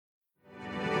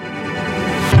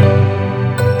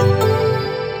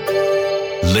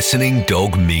Listening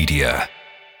Dog Media.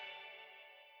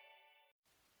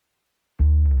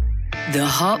 The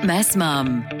Hot Mess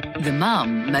Mum. The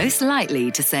mum most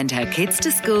likely to send her kids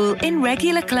to school in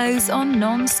regular clothes on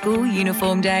non-school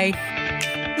uniform day.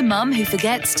 The mum who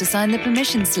forgets to sign the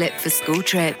permission slip for school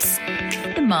trips.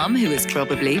 The mum who has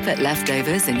probably put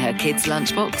leftovers in her kids'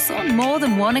 lunchbox on more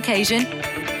than one occasion.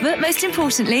 But most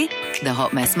importantly, the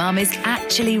Hot Mess Mum is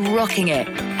actually rocking it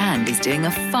and is doing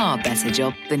a far better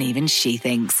job than even she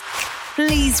thinks.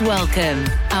 Please welcome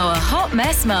our Hot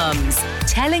Mess Mums,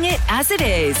 telling it as it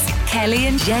is, Kelly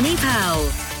and Jenny Powell.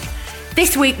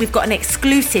 This week we've got an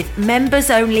exclusive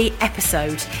members-only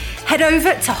episode. Head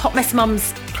over to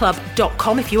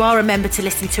hotmessmumsclub.com if you are a member to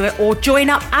listen to it, or join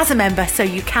up as a member so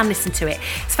you can listen to it.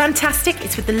 It's fantastic.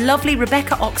 It's with the lovely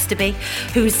Rebecca Oxtoby,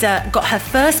 who's got her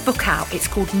first book out. It's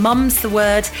called Mum's the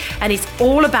Word, and it's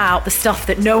all about the stuff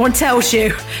that no one tells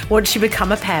you once you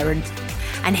become a parent.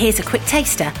 And here's a quick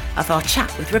taster of our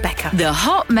chat with Rebecca. The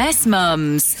Hot Mess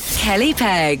Mums, Kelly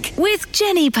Pegg with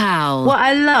Jenny Powell. What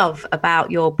I love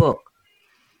about your book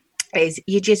is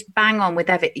you just bang on with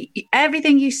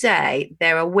everything you say.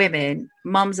 There are women,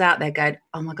 mums out there going,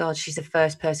 oh my God, she's the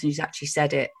first person who's actually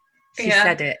said it. She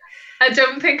said it. I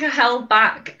don't think I held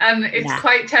back, and it's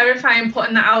quite terrifying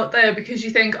putting that out there, because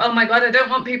you think, oh my God, I don't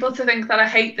want people to think that I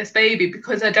hate this baby,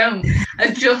 because I don't.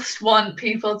 I just want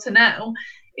people to know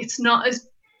it's not as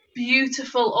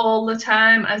beautiful all the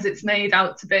time as it's made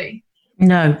out to be.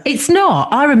 No, it's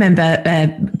not. I remember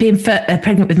being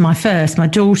pregnant with my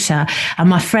daughter, and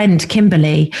my friend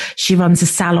Kimberly, she runs a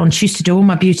salon. She used to do all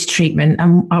my beauty treatment,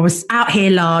 and I was out here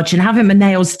large and having my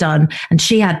nails done, and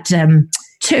she had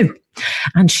two.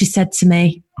 And she said to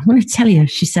me, I want to tell you,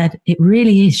 she said, it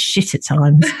really is shit at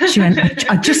times. She went,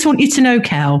 I just want you to know,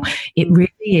 Kel, it really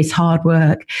is hard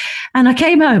work. And I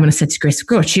came home and I said to Chris,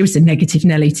 God, she was a negative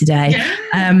Nelly today.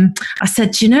 I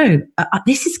said,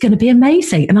 this is going to be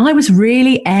amazing. And I was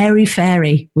really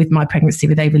airy-fairy with my pregnancy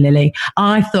with Ava Lily.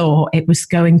 I thought it was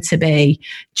going to be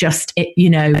just,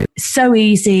 so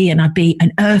easy. And I'd be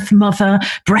an earth mother,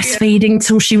 breastfeeding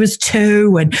till she was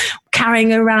 2 and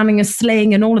carrying her around in a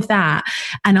sling and all of that.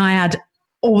 And I had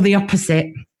all the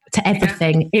opposite to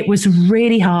everything. It was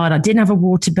really hard. I didn't have a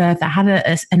water birth. I had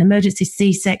an emergency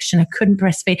C-section. I couldn't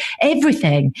breastfeed,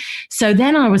 everything. So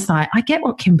then I was like, I get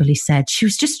what Kimberly said. She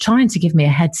was just trying to give me a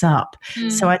heads up.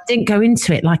 So I didn't go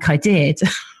into it like I did,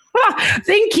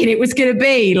 thinking it was going to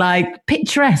be like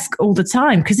picturesque all the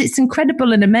time, because it's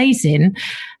incredible and amazing.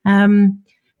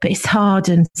 But it's hard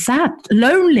and sad,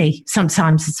 lonely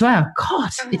sometimes as well.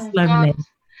 God, it's lonely. God.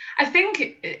 I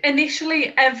think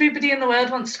initially everybody in the world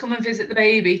wants to come and visit the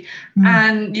baby,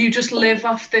 and you just live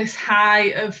off this high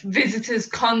of visitors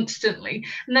constantly.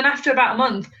 And then after about a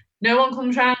month, no one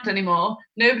comes round anymore.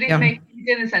 Nobody's making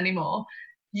dinners anymore.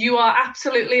 You are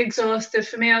absolutely exhausted.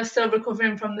 For me, I was still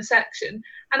recovering from the section,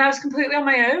 and I was completely on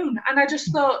my own. And I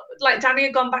just thought, like, Danny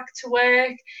had gone back to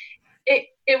work.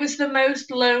 It was the most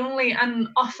lonely and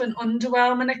often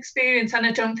underwhelming experience, and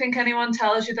I don't think anyone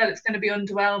tells you that it's going to be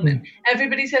underwhelming.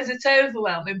 Everybody says it's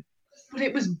overwhelming, but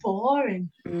it was boring.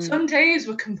 Some days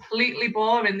were completely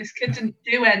boring. This kid didn't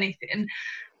do anything,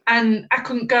 and I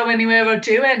couldn't go anywhere or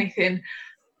do anything.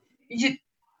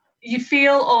 You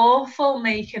feel awful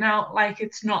making out like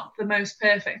it's not the most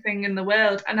perfect thing in the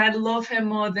world, and I love him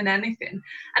more than anything.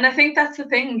 And I think that's the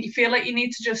thing. You feel like you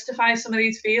need to justify some of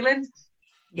these feelings.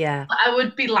 Yeah, I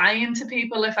would be lying to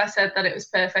people if I said that it was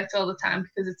perfect all the time,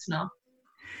 because it's not.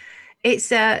 It's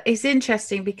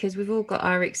interesting because we've all got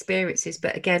our experiences,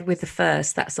 but again, with the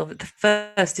first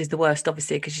is the worst,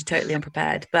 obviously, because you're totally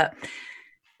unprepared. But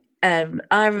I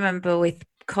remember with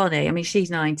Connie, I mean,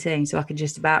 she's 19, so I can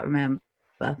just about remember.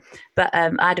 But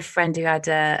I had a friend who had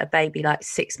a baby like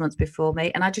 6 months before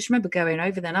me, and I just remember going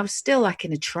over there, and I was still like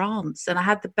in a trance, and I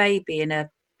had the baby in the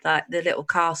little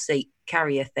car seat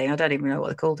carrier thing. I don't even know what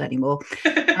they're called anymore.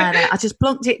 And I just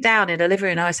plonked it down in a living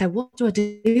room, and I said, what do I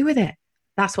do with it?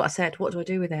 That's what I said. What do I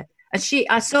do with it? And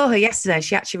I saw her yesterday.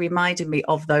 She actually reminded me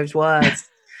of those words,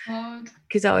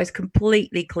 because I was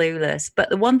completely clueless. But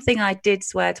the one thing I did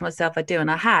swear to myself I do, and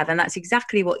I have, and that's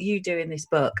exactly what you do in this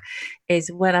book,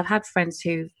 is when I've had friends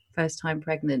who first time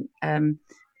pregnant, they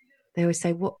always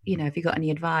say, what, have you got any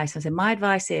advice? I said, my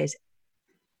advice is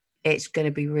it's going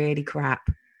to be really crap,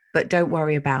 but don't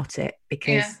worry about it,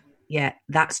 because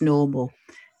that's normal.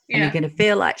 And you're going to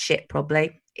feel like shit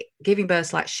probably. Giving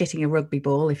birth's like shitting a rugby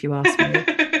ball, if you ask me.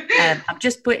 I'm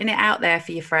just putting it out there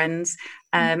for your friends.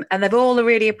 And they've all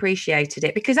really appreciated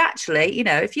it, because actually,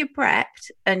 if you're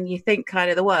prepped and you think kind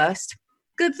of the worst,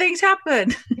 good things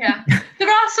happen. Yeah. There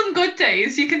are some good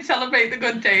days. You can celebrate the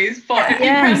good days, but if you're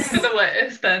prepped for the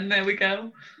worst, then there we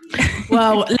go.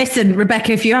 Well, listen,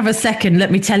 Rebecca, if you have a second,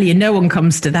 let me tell you, no one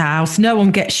comes to the house. No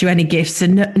one gets you any gifts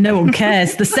and no one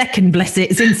cares. The second, bless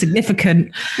it, is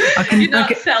insignificant. You're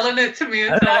not selling it to me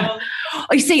at all.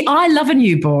 You see, I love a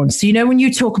newborn. So, when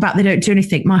you talk about they don't do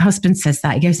anything, my husband says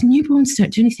that. He goes, newborns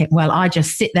don't do anything. Well, I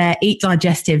just sit there, eat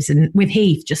digestives, and with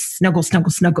Heath, just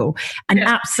snuggle, and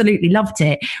absolutely loved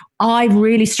it. I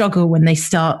really struggle when they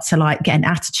start to like get an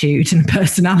attitude and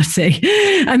personality.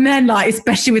 And then like,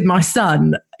 especially with my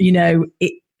son,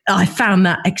 I found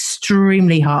that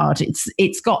extremely hard.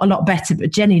 It's got a lot better,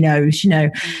 but Jenny knows,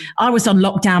 I was on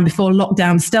lockdown before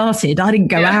lockdown started. I didn't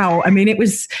go out. I mean, it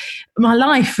was my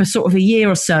life for sort of a year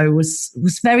or so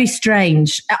was very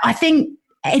strange. I think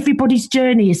everybody's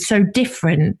journey is so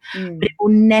different, but it will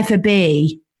never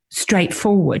be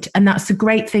straightforward. And that's the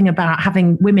great thing about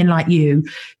having women like you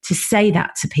to say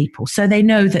that to people, so they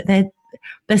know that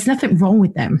there's nothing wrong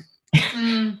with them.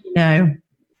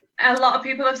 A lot of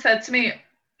people have said to me,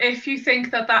 if you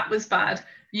think that was bad,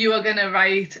 you are going to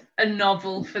write a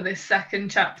novel for this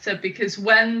second chapter, because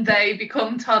when they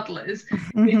become toddlers,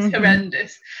 it's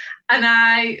horrendous.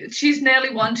 And she's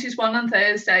nearly one. She's one on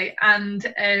Thursday, and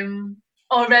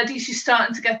already she's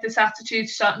starting to get this attitude,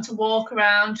 starting to walk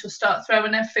around. She'll start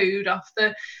throwing her food off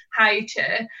the high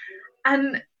chair.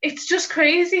 And it's just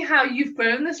crazy how you've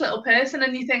grown this little person,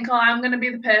 and you think, oh, I'm going to be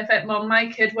the perfect mum. My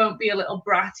kid won't be a little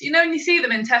brat. And you see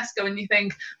them in Tesco and you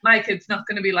think, my kid's not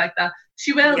going to be like that.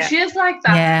 She will. Yeah. She is like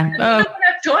that. Yeah. I don't know what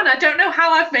I've done. I don't know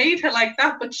how I've made her like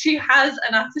that, but she has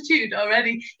an attitude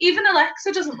already. Even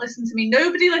Alexa doesn't listen to me.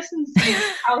 Nobody listens to me in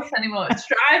the house anymore. It's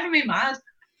driving me mad.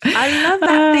 I love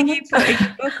that thing you put in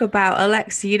your book about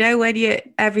Alexa. When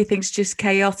everything's just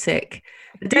chaotic.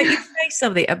 Don't you say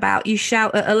something about you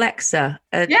shout at Alexa?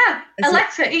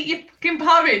 Alexa, eat your fucking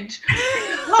porridge.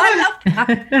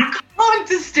 I can't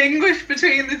distinguish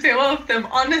between the two of them.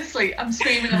 Honestly, I'm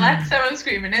screaming Alexa, I'm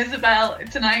screaming Isabel.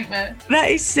 It's a nightmare.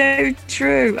 That is so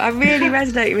true. I really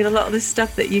resonate with a lot of the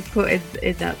stuff that you put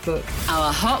in that book.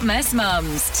 Our Hot Mess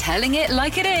Mums, telling it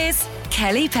like it is.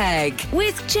 Kelly Pegg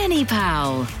with Jenny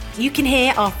Powell. You can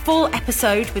hear our full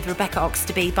episode with Rebecca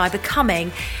Oxtoby by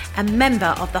becoming a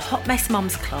member of the Hot Mess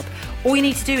Mums Club. All you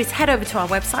need to do is head over to our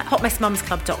website,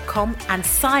 hotmessmumsclub.com, and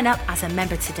sign up as a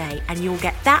member today, and you'll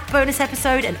get that bonus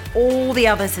episode and all the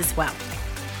others as well.